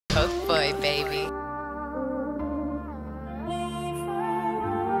Coke boy, baby.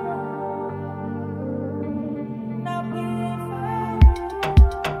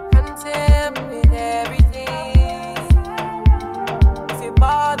 Content with everything. If it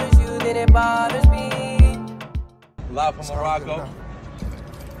bothers you, then it bothers me. Live from Morocco.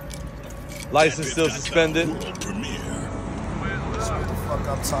 License still suspended. That's what the fuck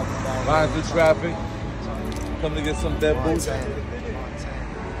I'm talking about. Lines of traffic. Coming to get some dead boots.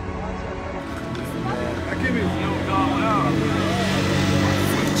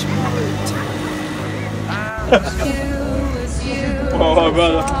 Oh, my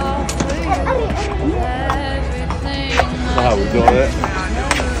brother. How we doing that?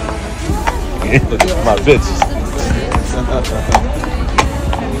 Look at my bitches.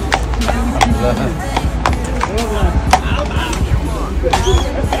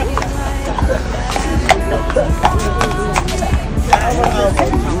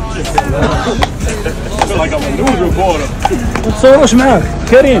 I feel like I'm a news reporter. تصورش معاك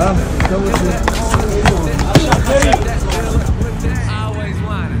كريم.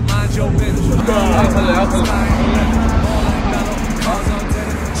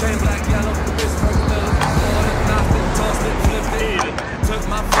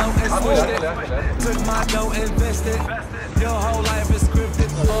 Took my dough, invested. Your whole life is scripted.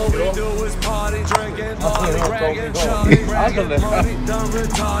 All we do is party, drinking, party, bragging, Charlie, bragging, money, done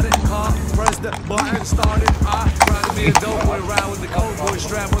retarded. Car, press the button, started. I tried to be a dope boy, ride with the cold boy,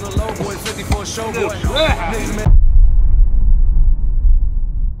 strap with a low boy, 54 show boy. Niggas man.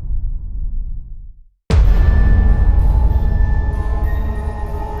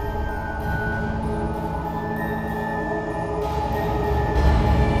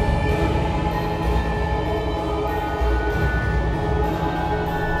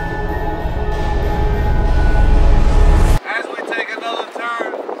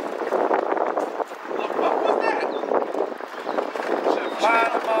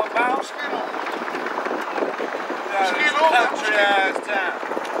 Country ass town.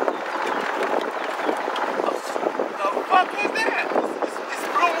 The fuck was that? It's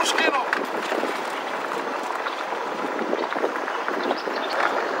Blue Mosquito.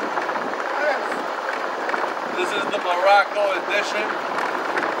 This is the Morocco edition.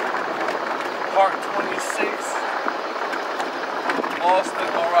 Part 26. Austin,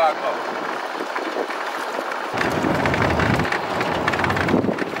 Morocco.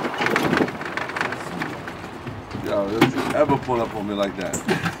 Yo, don't you ever pull up on me like that.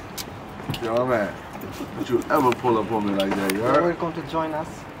 Yo, man. Don't you ever pull up on me like that, you heard? Welcome to join us.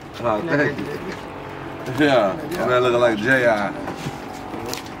 Oh, thank you. Yeah, man looking like J.I.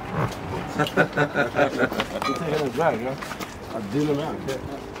 You're taking a drag, yeah? I'll deal him out.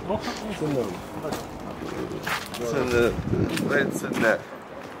 Wait, that.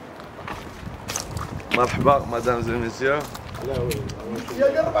 مرحبا مدام et messieurs.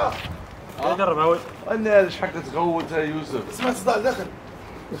 يا قربة. جرب عوي. أنا إيش حكت تغوت يا يوسف؟ اسمع صداع دخل.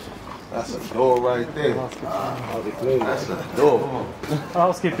 That's a door right there. That's a door.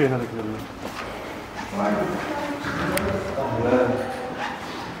 Housekeeping هذاك.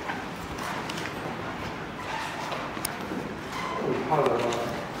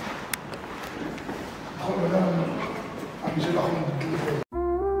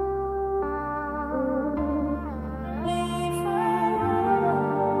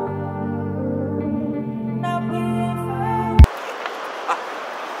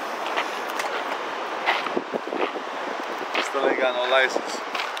 Still ain't got no license.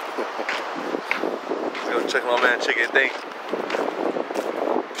 Let's go check my man Chicken Thing.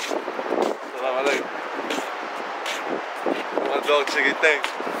 Salam alaikum. My dog Chicken Thing.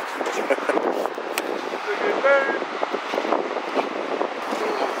 Chicken Thing.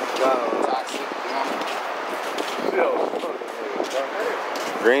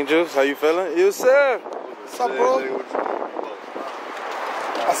 Green juice, how you feeling? You sir. What's up, bro?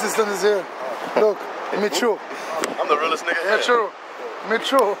 Assistant is here. Look, meet you. I'm the realest nigga here. Meet you.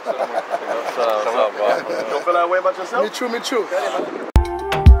 Meet you. What's up, bro? You don't feel that way about yourself? Meet you, meet you.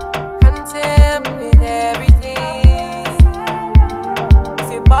 Content with everything. If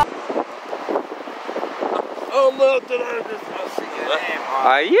it bothers Oh, look, did I just see your name?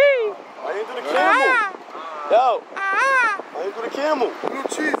 Aye. Why you do the camel? Yo. Why you do the camel? Blue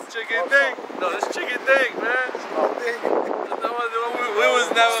cheese. Chicken Thing. No, it's Chicken Thing, man. We was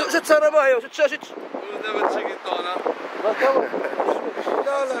never. شو تصير باهي وشو تشاشت؟ We was never chicken doner.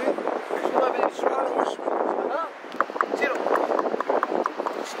 لا لا. شو ما بدي شو انا وش ها؟ زيرو.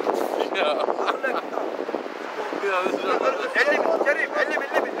 Yeah. علم جرب علم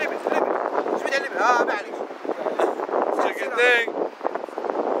شو بدي علم؟ ما عليك. Chicken Thing.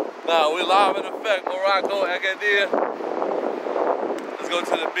 Nah, we live in effect, Morocco, Agadir. Let's go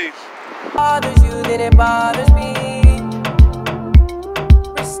to the beach. Bothers you, then it bothers me.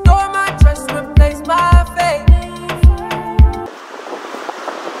 Restore my trust, replace my faith.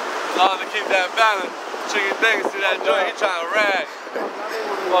 It's hard to keep that balance. Chicken Dang, see that joint, he trying to rag.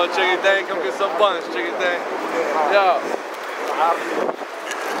 Come on, Chicken Dang, come get some buns, Chicken Dang. Yo.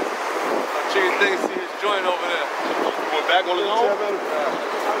 Chicken Dang, see his joint over there. Going back on his own?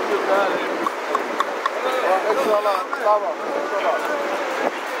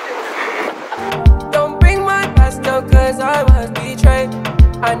 Don't bring my past up, cause I was betrayed.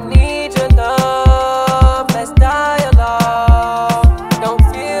 I need your love, let's dialogue. Don't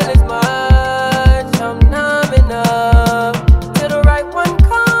feel as much, I'm numb enough. Till the right one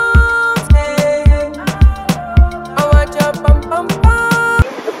comes, hey. I want your bum bum bum.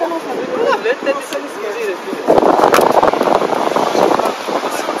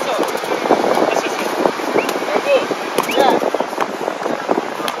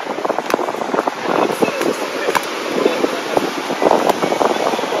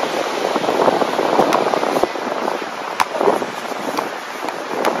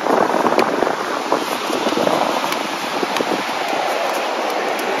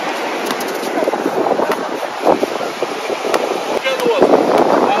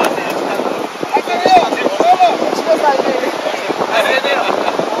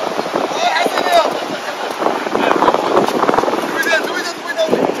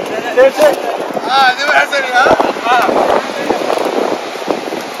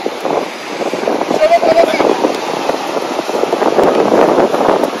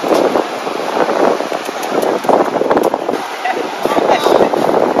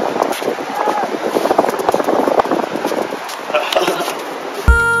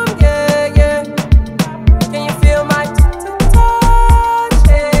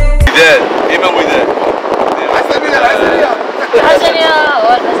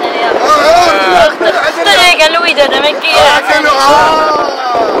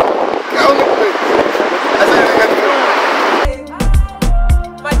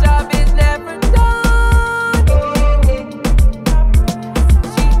 My job is never done.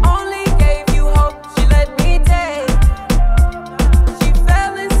 She only gave you hope, she let me take. She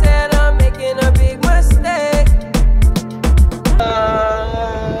fell and said I'm making a big mistake.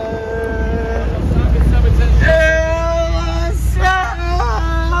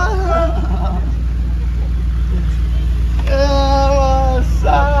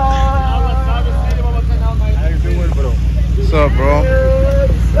 What's up, bro?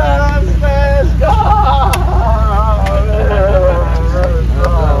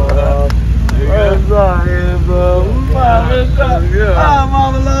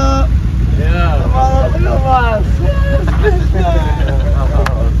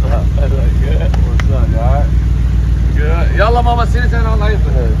 Yalla mama seni sen Allah'ın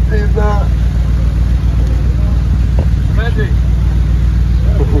izniyle. Magic.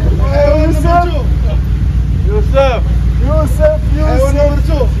 Yusuf.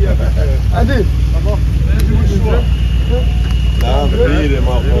 Adi. نعم كبيرة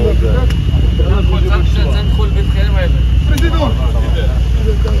ما فوق تدخل بالخير ما يبقى.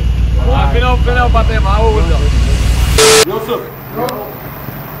 فينا وبعطيه معه ولا. يوسف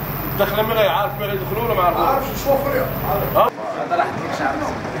دخل منها عارف فين يدخلون ولا ما عارفين؟ عارف شو فريق هذا راح تجيك شعر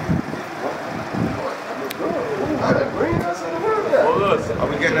Are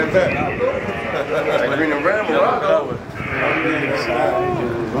we getting that back? Like green and red Morocco?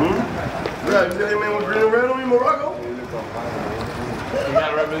 Yeah, you say man with green and red on you, Morocco? You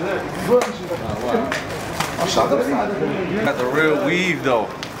gotta represent. Got the real weave though.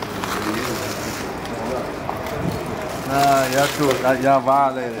 Y'all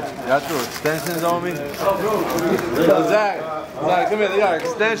violated. Y'all threw extensions on me? Yo, Zack, come here. They got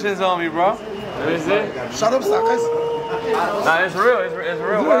extensions on me, bro. Let me see. Shut up, Zack. Nah, it's real. It's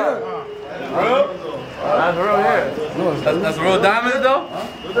real. Wow. Real? That's real hair. That's real diamond though?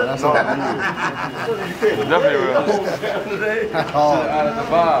 That's all. Definitely real. Out of the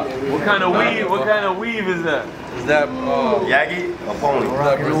vibe. What kind of weave is that? Is that Yagi or pony?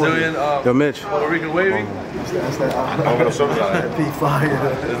 that Brazilian Yo, Mitch. Puerto Rican wavy? I'm gonna show you that. P5.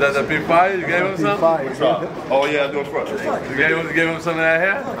 Is that the P5? You gave him some? Oh yeah, I'm doing front. You gave him some of that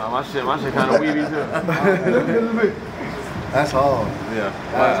hair? Nah, my shit kind of weavy too. That's all. Yeah.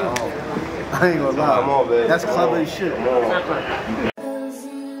 That's all. I ain't gonna lie. Come on, baby. That's club as shit. Come on.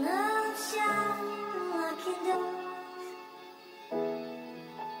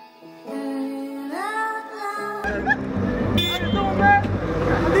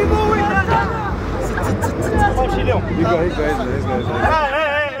 He go.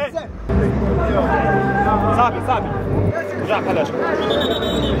 صافي رجع خلاص خف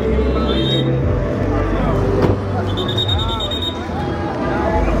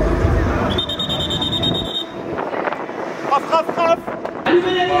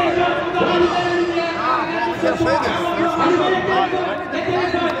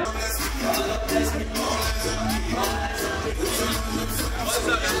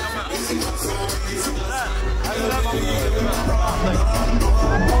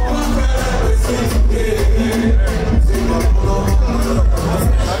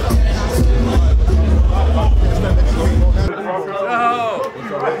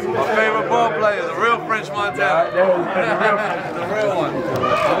My favorite ball player, the real French Montana. The real one.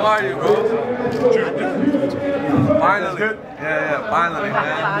 How are you, bro? Finally. Yeah, finally,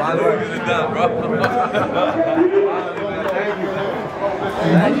 man. Finally we get it done, bro.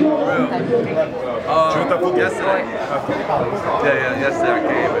 Thank you. Real. Yesterday. Yeah, yesterday I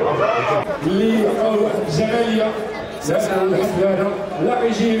came in.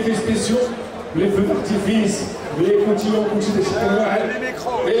 Les continuons coucher de chaque noël.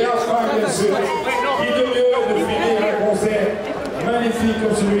 Et la fin, bien sûr, qui de mieux de finir un concert magnifique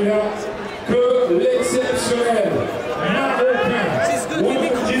comme celui-là que l'exceptionnel Marocain,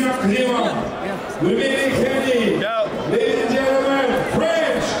 le Médicani, ladies and gentlemen,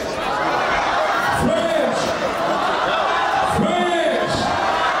 French.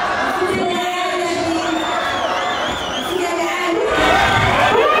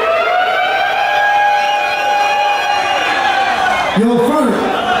 Yo, Frank.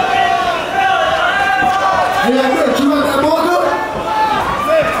 Hey, yo, tu vas ta bande?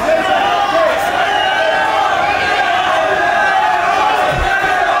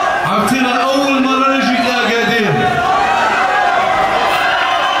 عرفتينا أول مرة نجي لأكادير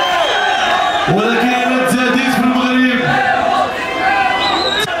ولكن أنا تزاديت في المغرب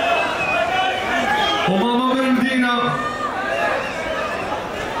وماما من المدينة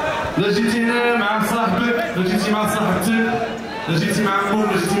لا جيتي هنا مع صاحبك لا جيتي مع صاحبتك لا جيتي مع عمو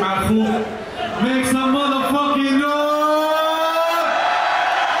لا جيتي مع اخوك make some motherfucking noise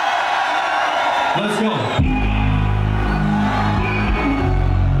let's go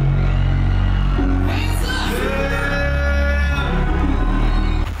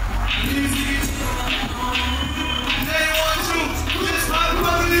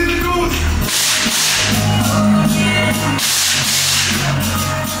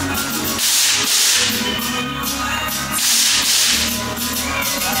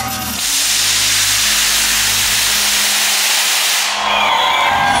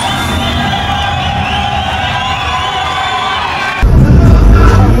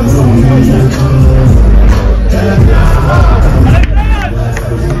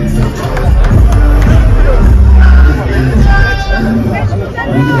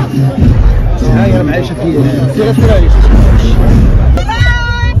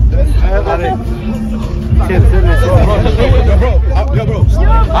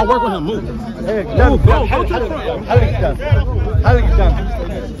I'll work with him. Move. Hey, move, bro. How to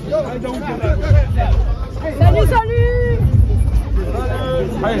Salut, salut.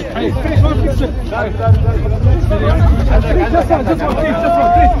 Hey, finish one picture.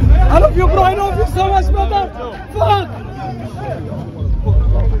 I love you, bro. I love you so much, brother. Fuck.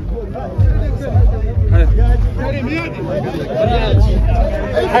 Hey.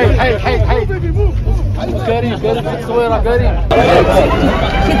 كريم في التصويرة كريم.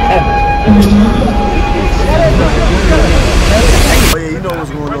 Oh yeah, you know what's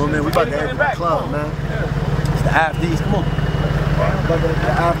going on, man. We about to head to the club, man. It's the after come on. The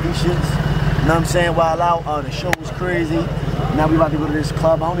after shits. You know what I'm saying? While out, the show was crazy. Now we about to go to this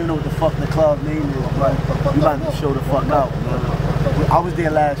club. I don't even know what the fuck the club name is, but we about to show the fuck out, man. I was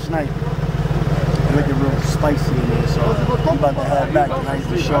there last night. Looking real spicy in there, so I'm about to head back tonight's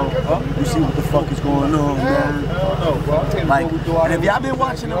the show. You see what the fuck is going on, man. Like, and if y'all been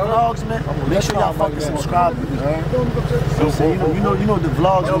watching the vlogs, man, make sure y'all fucking subscribe to me, man. So you know the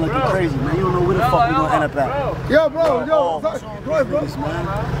vlogs are looking crazy, man. You don't know where the fuck we gonna end up at. Yo, bro, bro.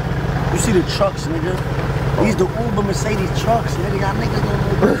 You see the trucks, nigga. These the Uber Mercedes trucks, nigga. Y'all niggas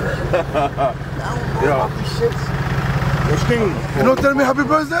don't know. Y'all don't know about these shits. You don't tell me happy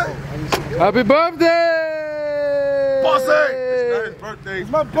birthday? Happy birthday! Bossy! It's not his birthday. It's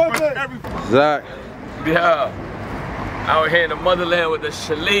my birthday. Zack. Yeah. Out here in the motherland with the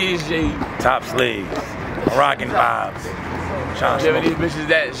Chalets. Top sleeves. Rockin' vibes. Giving these bitches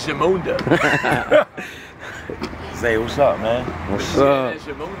that Shimunda. Say, what's up, man? What's up?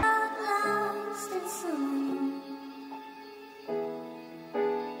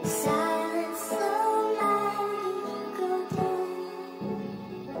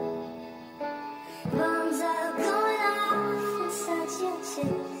 Bombs out.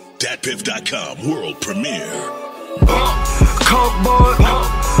 DatPiff.com world premiere. Coke boy,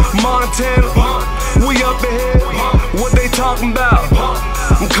 Montana, we up ahead. What they talking about?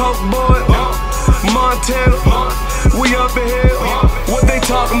 Coke boy, Montana, we up ahead. What they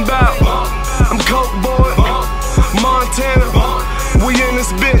talking about? I'm Coke boy, Montana, we in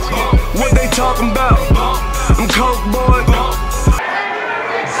this bitch. What they talking about? I'm Coke boy.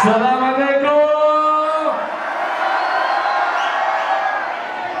 Salam alaikum.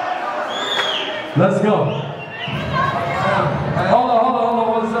 Let's go. Hold on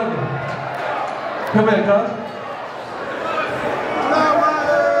 1 second. Come here, cuz.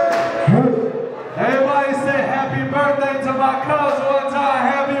 Everybody say happy birthday to my cuz one time.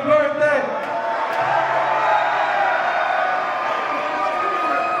 Happy birthday.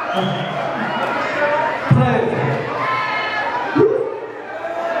 Play.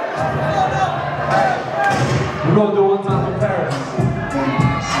 We're gonna do one time in Paris.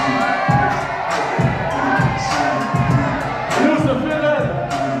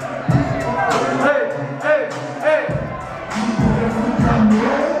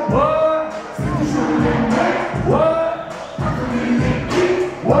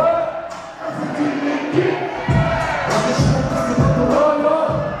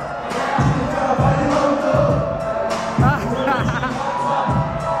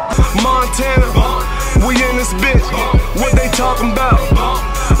 Montana, we in this bitch. What they talking about?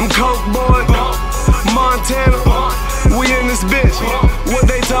 I'm Coke boy. Montana, we in this bitch. What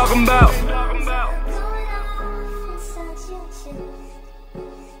they talking about?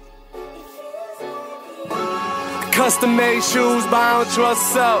 Custom made shoes, but I don't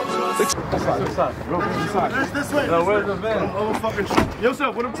trust self. This way. No, where's the van? Oh, fucking shit. Yo,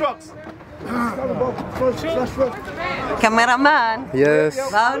 sir, with them trucks. Cameraman. Yes.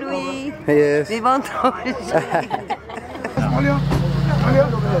 Louis. Yes. Wie woont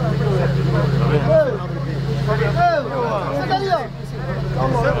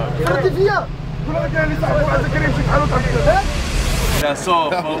That's all,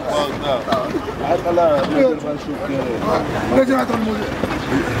 folks.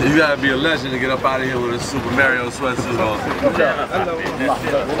 You gotta be a legend to get up out of here with a Super Mario sweatsuit on.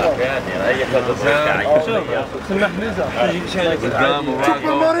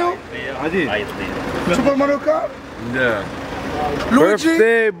 Super Mario? Super Mario Kart? Yeah. Luigi?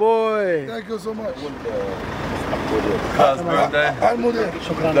 Birthday boy. Thank you so much. Cuz birthday.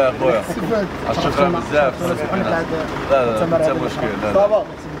 لا اخويا شكرا بزاف. لا انت مشكلة.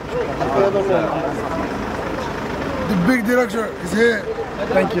 The big director is here.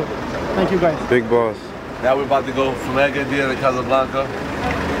 Thank you. Thank you guys. Big boss. Now we're about to go from Agadir to Casablanca.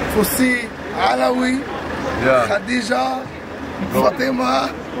 Fossi, Alawi, Yeah. Khadija, Fatima,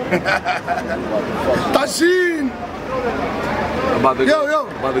 Tashin. I'm about to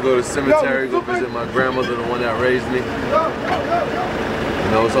go to the cemetery, go visit my grandmother, the one that raised me. You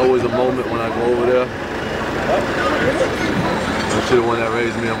know, it's always a moment when I go over there. She's the one that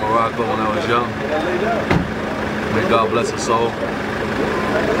raised me in Morocco when I was young. May God bless her soul.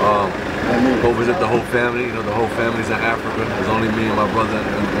 Go visit the whole family. You know, the whole family's in Africa. There's only me and my brother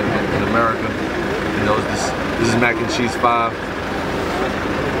in America. You know, this is Mac and Cheese 5.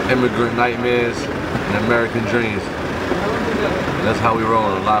 Immigrant nightmares and American dreams. That's how we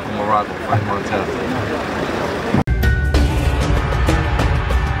roll, live from Morocco, Frank Montana.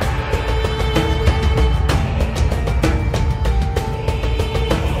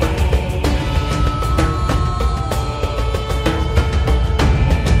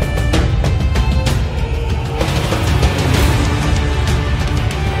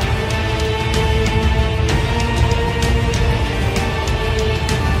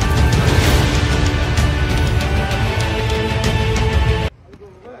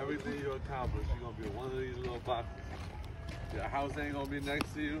 You're gonna be in one of these little boxes. Your house ain't gonna be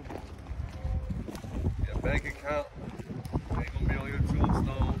next to you. Your bank account ain't gonna be on your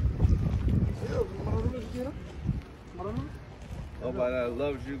tombstone. Nobody that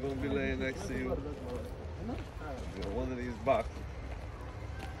loves you gonna be laying next to you. You're in one of these boxes.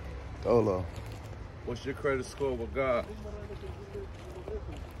 Dolo. What's your credit score with God?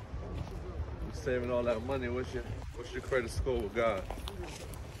 You're saving all that money. What's your credit score with God?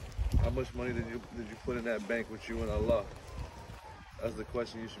 How much money did you put in that bank with you and Allah? That's the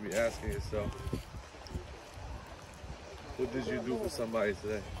question you should be asking yourself. What did you do for somebody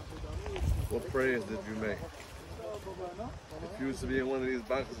today? What prayers did you make? If you was to be in one of these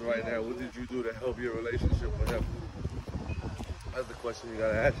boxes right now, what did you do to help your relationship with him? That's the question you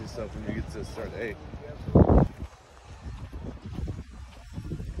gotta ask yourself when you get to a certain age.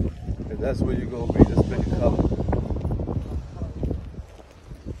 And that's where you're gonna be, just pick a color.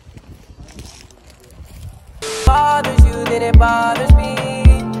 and it bothers me.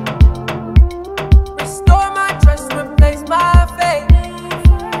 Restore my trust, replace my faith.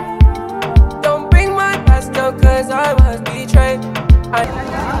 Don't bring my past up, cause I was betrayed.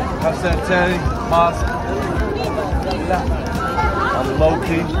 That's that Teddy, Mosque. I'm low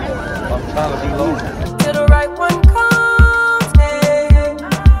key. I'm trying to be low. Till the right one comes in,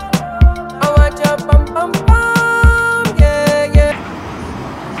 I watch your bum bum bum, yeah, yeah.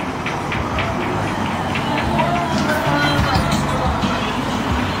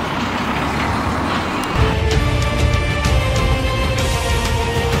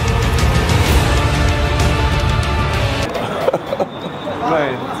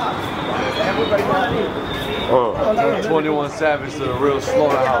 Man. 21 Savage to the real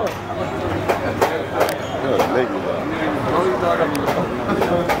slaughterhouse.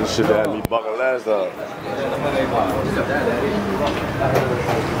 This shit had me bucking last time.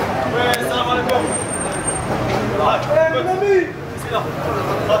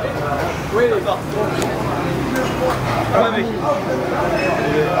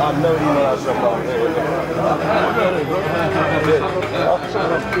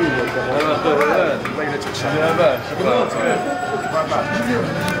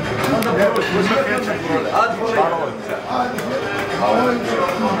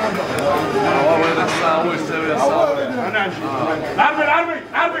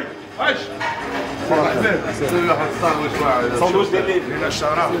 صندوق ديال هنا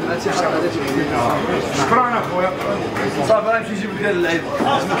الشارع شكرا اخويا صافي راه نمشي نجيب لك العيد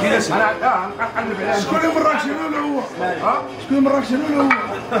ما كايناش انا نقلب عليه شكون من راكشي ولا هو شكون من راكشي ولا هو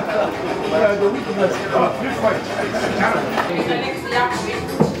هذا ويك الناس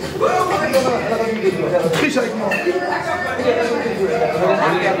ايش رايك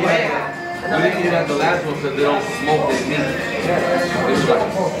We didn't eat at the last one because they don't smoke their meat. They just like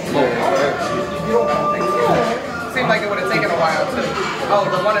smoke. Seemed like it would have taken a while too. Oh,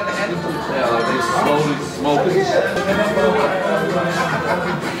 the one at the end? Yeah, like they slowly smoke it.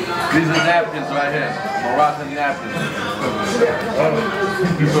 These are napkins right here. Moroccan napkins.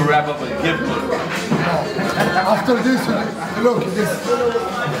 You can wrap up a gift with it. After this, look this.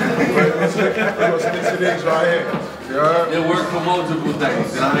 This right here. It works for multiple things.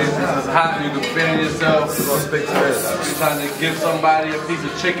 You know what I mean? This is hot, you can fan yourself. You're trying to give somebody a piece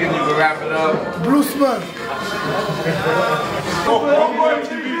of chicken, you can wrap it up. Bluesman. Go watch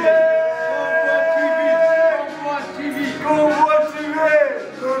TV. Go watch TV.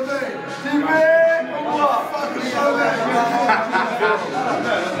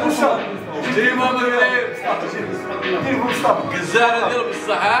 ديما بالليل جزارة ديال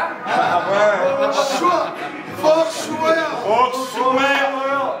بالصحة شوية فوق شوية فوق شوية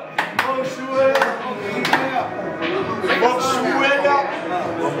فوق شوية فوق شوية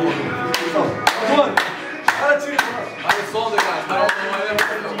هاي صوتك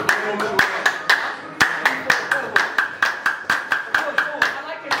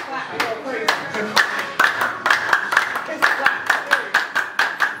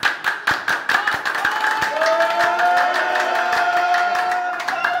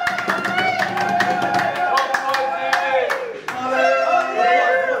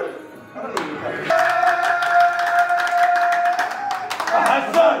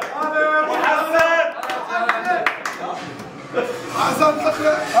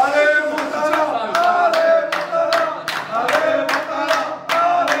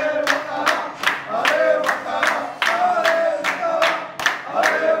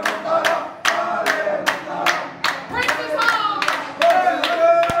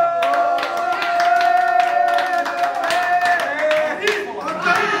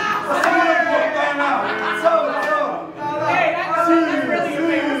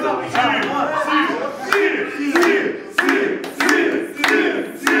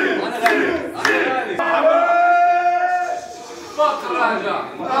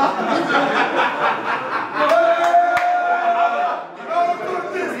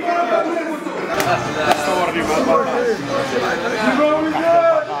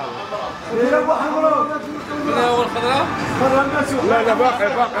لا لا باقي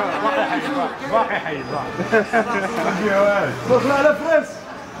حي دخل على فريس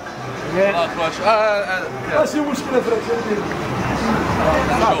ماشي مشكله فريس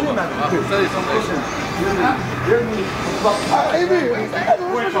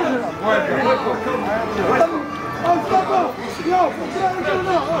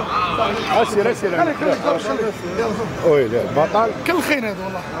اسير وي لا البطل كل خير هذا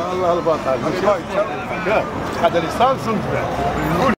والله البطل هذا اللي صار